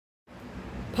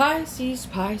Pisces,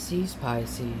 Pisces,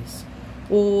 Pisces.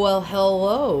 Well,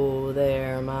 hello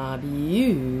there, my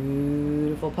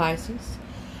beautiful Pisces.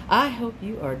 I hope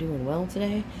you are doing well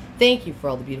today. Thank you for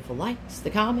all the beautiful likes, the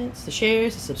comments, the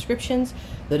shares, the subscriptions,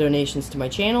 the donations to my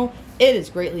channel. It is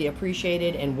greatly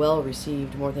appreciated and well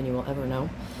received, more than you will ever know.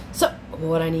 So,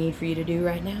 what I need for you to do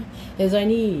right now is I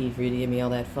need for you to give me all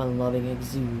that fun, loving,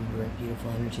 exuberant,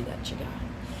 beautiful energy that you got.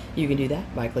 You can do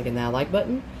that by clicking that like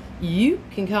button. You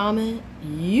can comment,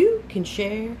 you can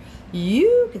share,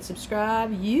 you can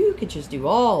subscribe, you can just do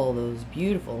all those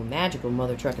beautiful, magical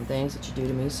mother trucking things that you do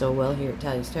to me so well here at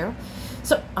Talia's Tarot.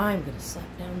 So I'm going to slap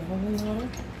down the holy water.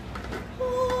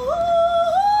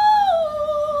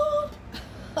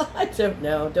 I don't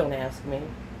know, don't ask me.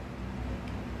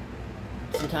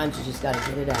 Sometimes you just got to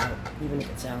get it out, even if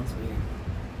it sounds weird.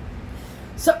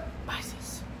 So,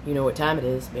 Pisces, you know what time it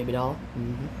is, baby doll.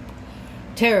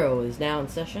 Tarot is now in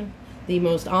session. The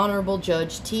most honorable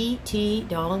judge, T.T.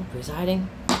 Dawn, presiding.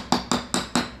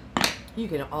 You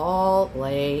can all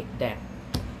lay down.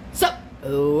 So,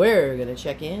 we're going to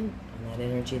check in on that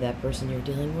energy, that person you're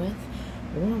dealing with,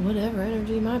 or whatever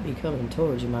energy might be coming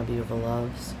towards you, my beautiful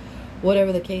loves.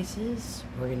 Whatever the case is,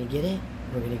 we're going to get it,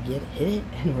 we're going to hit it,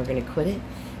 and we're going to quit it,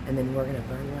 and then we're going to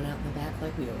burn one out in the back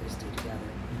like we always do together.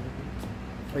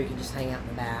 Or you can just hang out in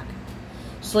the back.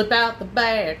 Slip out the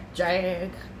back,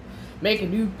 Jack. Make a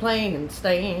new plan and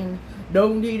stand.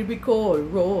 Don't need to be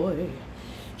corduroy.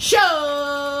 Show!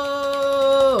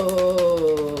 Oh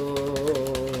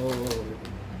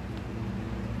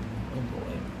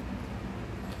boy.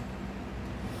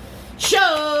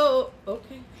 Show!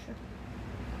 Okay, sure.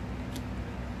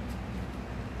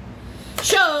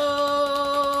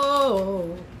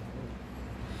 Show!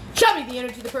 Show me the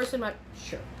energy of the person might.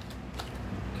 Sure.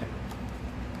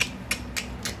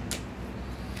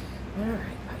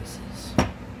 Alright, Pisces.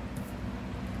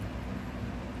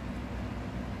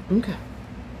 Okay.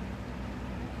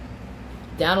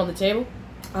 Down on the table,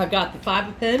 I've got the Five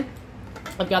of Pentacles,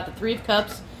 I've got the Three of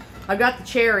Cups, I've got the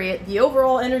Chariot. The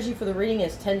overall energy for the reading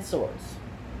is 10 Swords.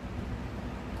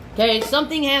 Okay,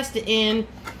 something has to end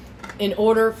in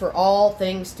order for all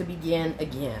things to begin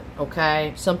again,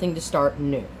 okay? Something to start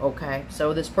new, okay?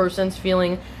 So this person's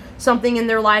feeling something in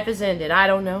their life has ended. I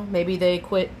don't know. Maybe they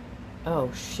quit.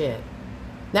 Oh, shit.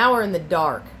 Now we're in the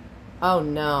dark. Oh,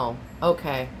 no.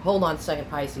 Okay. Hold on a second,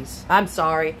 Pisces. I'm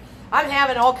sorry. I'm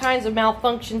having all kinds of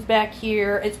malfunctions back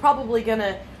here. It's probably going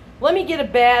to... Let me get a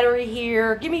battery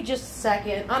here. Give me just a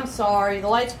second. I'm sorry. The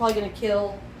light's probably going to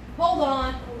kill. Hold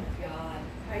on. Oh, my God.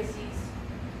 Pisces.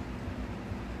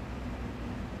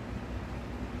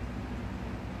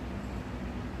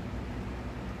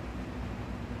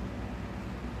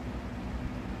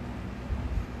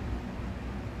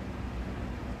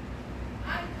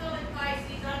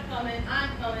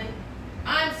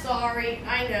 I'm sorry.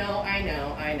 I know.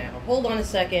 Hold on a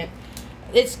second.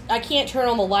 I can't turn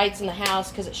on the lights in the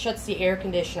house because it shuts the air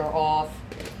conditioner off.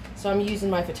 So I'm using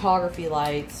my photography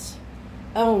lights.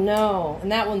 Oh no.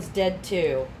 And that one's dead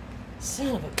too.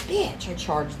 Son of a bitch. I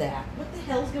charged that. What the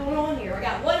hell's going on here? I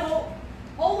got one whole...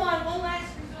 Hold on. One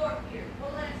last resort here.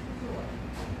 One last resort.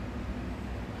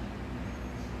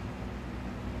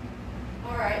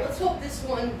 Alright. Let's hope this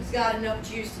one has got enough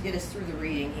juice to get us through the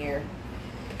reading here.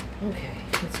 Okay,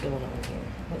 what's going on here?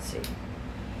 Let's see.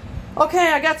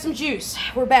 Okay, I got some juice.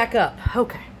 We're back up.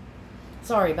 Okay.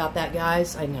 Sorry about that,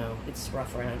 guys. I know, it's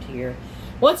rough around here.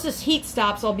 Once this heat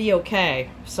stops, I'll be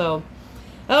okay. So,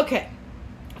 okay.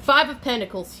 Five of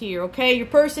Pentacles here, okay? Your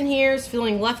person here is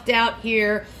feeling left out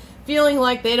here, feeling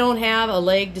like they don't have a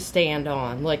leg to stand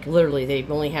on. Like, literally, they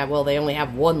only have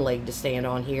one leg to stand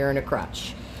on here and a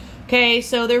crutch. Okay,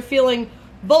 so they're feeling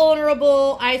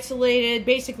vulnerable, isolated.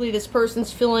 Basically, this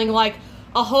person's feeling like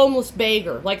a homeless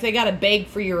beggar. Like they got to beg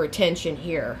for your attention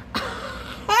here.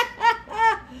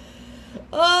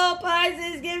 Oh,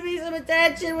 Pisces, give me some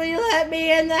attention. Will you let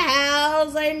me in the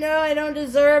house? I know I don't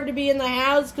deserve to be in the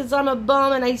house because I'm a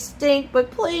bum and I stink,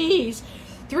 but please.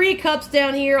 Three Cups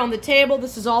down here on the table.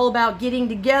 This is all about getting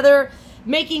together,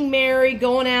 making merry,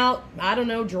 going out, I don't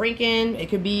know, drinking. It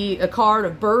could be a card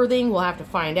of birthing. We'll have to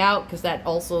find out because that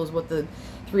also is what the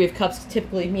Three of Cups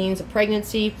typically means, a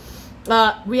pregnancy.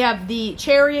 We have the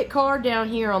Chariot card down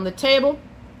here on the table.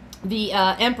 The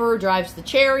Emperor drives the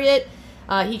Chariot.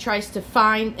 He tries to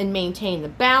find and maintain the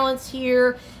balance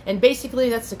here. And basically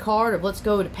that's the card of let's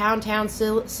go to Pound Town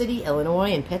City,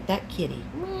 Illinois and pet that kitty.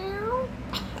 Meow.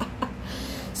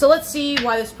 So let's see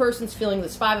why this person's feeling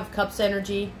this Five of Cups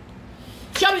energy.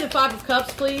 Show me the Five of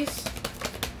Cups, please.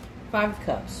 Five of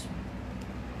Cups.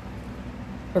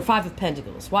 Or Five of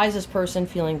Pentacles. Why is this person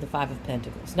feeling the Five of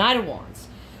Pentacles? Knight of Wands.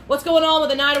 What's going on with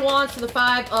the Knight of Wands to the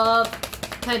Five of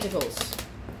Pentacles?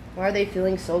 Why are they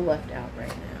feeling so left out right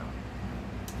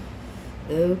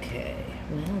now? Okay.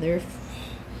 Well,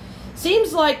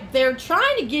 seems like they're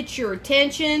trying to get your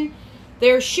attention.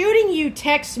 They're shooting you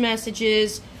text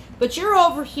messages, but you're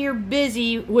over here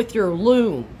busy with your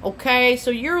loom, okay?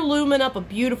 So you're looming up a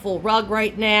beautiful rug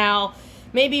right now.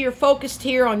 Maybe you're focused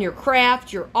here on your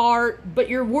craft, your art, but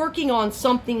you're working on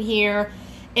something here.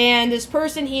 And this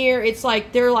person here, it's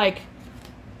like, they're like,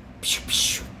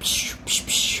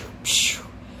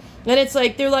 and it's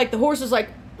like, they're like, the horse is like,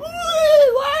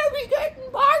 why are we getting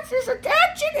Pisces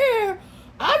attention here?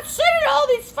 I'm sending all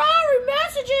these fiery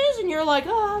messages. And you're like,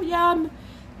 oh yeah, I'm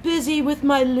busy with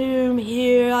my loom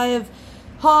here. I have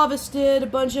harvested a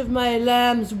bunch of my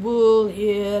lamb's wool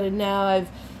here, and now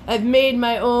I've made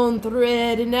my own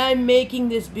thread, and now I'm making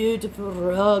this beautiful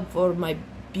rug for my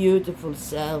beautiful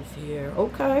self here.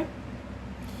 Okay.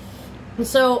 And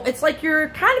so it's like you're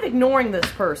kind of ignoring this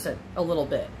person a little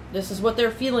bit. This is what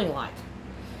they're feeling like.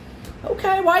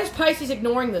 Okay, why is Pisces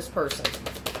ignoring this person?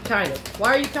 Kind of.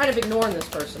 Why are you kind of ignoring this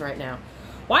person right now?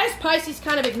 Why is Pisces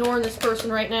kind of ignoring this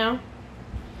person right now?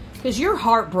 Because you're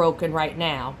heartbroken right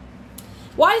now.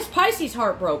 Why is Pisces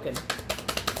heartbroken?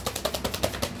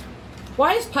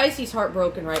 Why is Pisces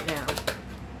heartbroken right now?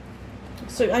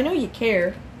 So I know you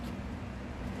care.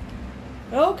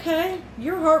 Okay,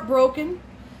 you're heartbroken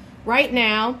right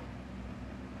now.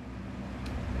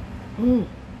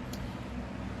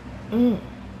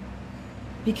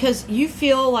 Because you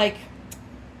feel like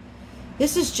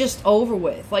this is just over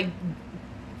with. Like,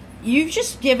 you've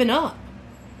just given up.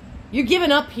 You're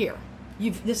giving up here.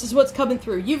 This is what's coming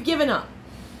through. You've given up.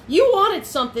 You wanted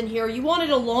something here. You wanted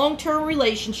a long-term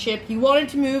relationship. You wanted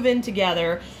to move in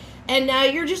together. And now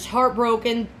you're just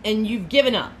heartbroken and you've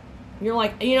given up. You're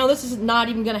like, you know, this is not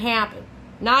even going to happen.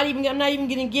 I'm not even going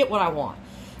to get what I want.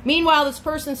 Meanwhile, this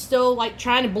person's still like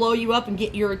trying to blow you up and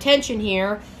get your attention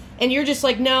here. And you're just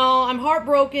like, no, I'm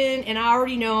heartbroken and I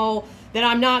already know that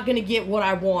I'm not going to get what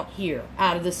I want here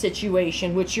out of the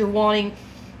situation, which you're wanting,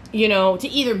 you know, to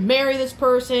either marry this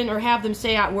person or have them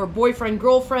say we're boyfriend,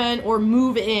 girlfriend, or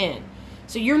move in.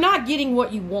 So you're not getting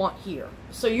what you want here.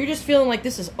 So you're just feeling like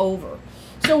this is over.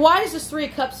 So why is this Three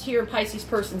of Cups here in Pisces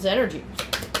person's energy?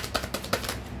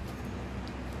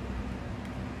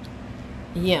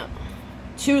 Yeah.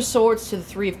 Two of Swords to the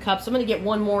Three of Cups. I'm going to get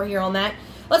one more here on that.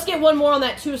 Let's get one more on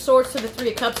that Two of Swords to the Three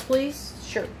of Cups, please.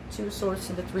 Sure. Two of Swords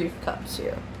to the Three of Cups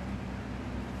here.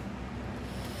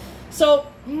 So,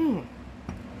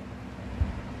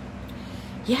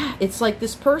 yeah, it's like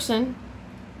this person,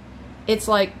 it's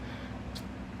like,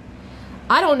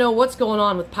 I don't know what's going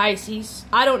on with Pisces.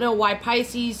 I don't know why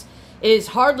Pisces is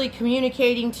hardly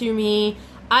communicating to me.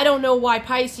 I don't know why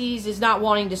Pisces is not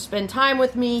wanting to spend time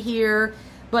with me here.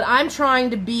 But I'm trying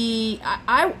to be,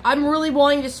 I'm really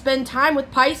wanting to spend time with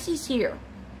Pisces here.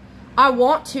 I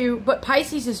want to, but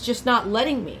Pisces is just not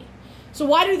letting me. So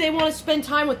why do they want to spend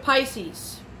time with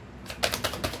Pisces?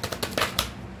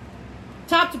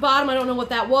 Top to bottom, I don't know what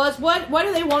that was. Why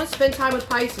do they want to spend time with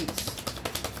Pisces?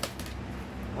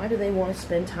 Why do they want to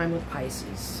spend time with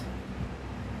Pisces?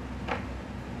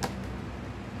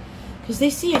 Because they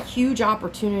see a huge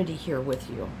opportunity here with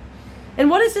you. And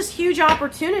what is this huge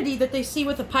opportunity that they see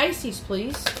with the Pisces,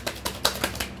 please?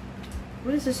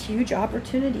 What is this huge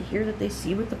opportunity here that they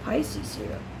see with the Pisces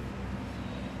here?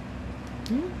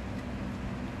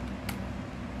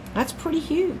 That's pretty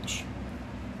huge.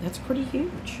 That's pretty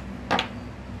huge.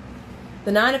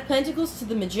 The Nine of Pentacles to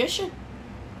the Magician.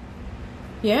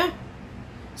 Yeah.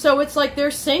 So it's like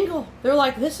they're single. They're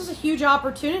like, this is a huge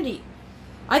opportunity.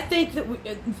 I think that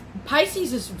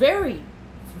Pisces is very,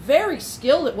 very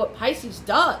skilled at what Pisces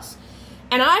does.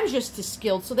 And I'm just as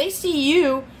skilled. So they see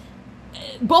you,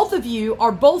 both of you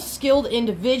are both skilled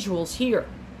individuals here.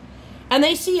 And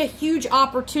they see a huge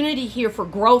opportunity here for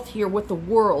growth here with the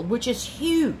world, which is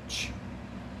huge.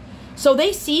 So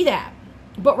they see that.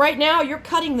 But right now, you're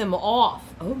cutting them off.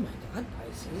 Oh my God,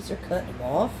 Pisces, you're cutting them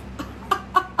off.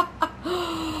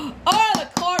 Oh, the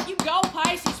card, you go,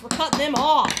 Pisces, we're cutting them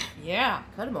off. Yeah,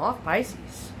 cut them off,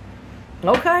 Pisces.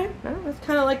 Okay, well, that's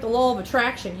kind of like the law of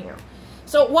attraction here.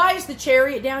 So why is the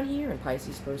Chariot down here in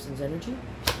Pisces person's energy?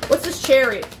 What's this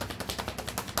Chariot?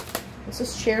 What's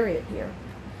this Chariot here?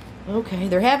 Okay,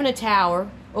 they're having a tower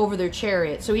over their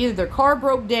Chariot. So either their car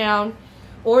broke down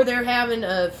or they're having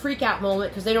a freak out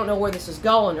moment because they don't know where this is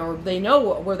going, or they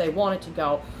know where they want it to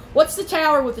go. What's the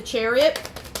Tower with the Chariot?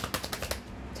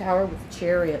 Tower with the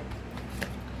Chariot.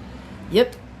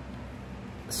 Yep.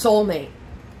 Soulmate.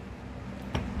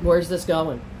 Where's this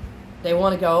going? They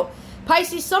want to go.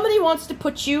 Pisces, somebody wants to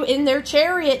put you in their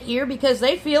chariot here because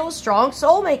they feel a strong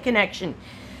soulmate connection.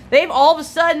 They've all of a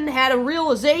sudden had a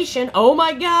realization, oh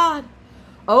my God,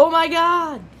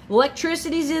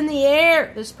 electricity's in the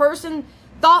air. This person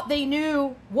thought they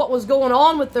knew what was going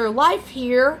on with their life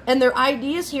here and their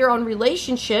ideas here on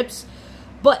relationships.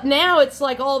 But now it's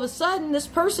like all of a sudden this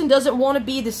person doesn't want to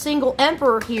be the single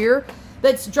emperor here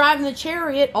that's driving the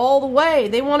chariot all the way.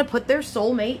 They want to put their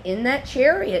soulmate in that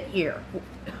chariot here.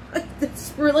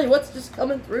 That's really what's just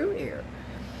coming through here.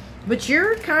 But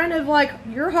you're kind of like,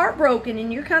 you're heartbroken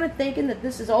and you're kind of thinking that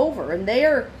this is over. And they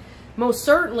are most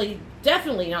certainly,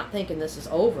 definitely not thinking this is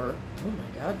over. Oh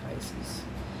my God, Pisces.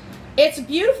 It's a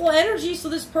beautiful energy, so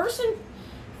this person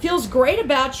feels great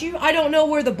about you. I don't know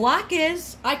where the block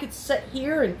is. I could sit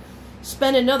here and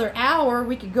spend another hour.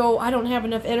 We could go, I don't have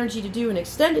enough energy to do an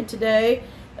extended today.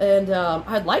 And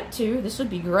I'd like to. This would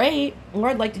be great. Or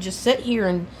I'd like to just sit here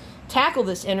and tackle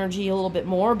this energy a little bit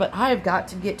more, but I've got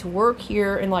to get to work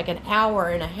here in like an hour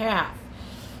and a half.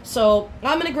 So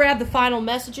I'm going to grab the final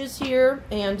messages here,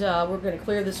 and we're going to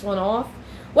clear this one off.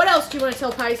 What else do you want to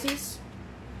tell Pisces?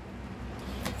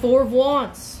 Four of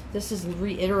Wands. This is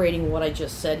reiterating what I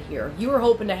just said here. You were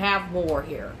hoping to have more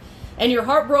here, and you're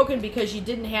heartbroken because you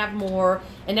didn't have more,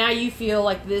 and now you feel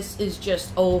like this is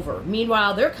just over.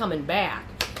 Meanwhile, they're coming back.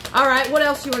 All right, what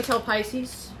else do you want to tell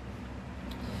Pisces?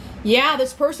 Yeah,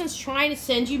 this person's trying to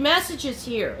send you messages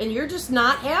here, and you're just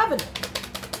not having it.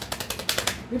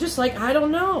 You're just like, I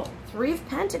don't know. Three of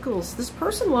Pentacles. This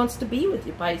person wants to be with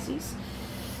you, Pisces.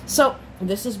 So,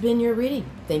 this has been your reading.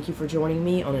 Thank you for joining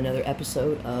me on another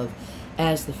episode of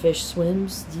As the Fish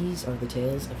Swims, These Are the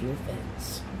Tales of Your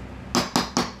Fins.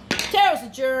 Tarot's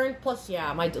adjourned. Plus,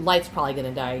 yeah, my light's probably going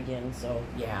to die again, so,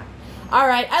 yeah. All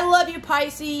right, I love you,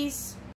 Pisces.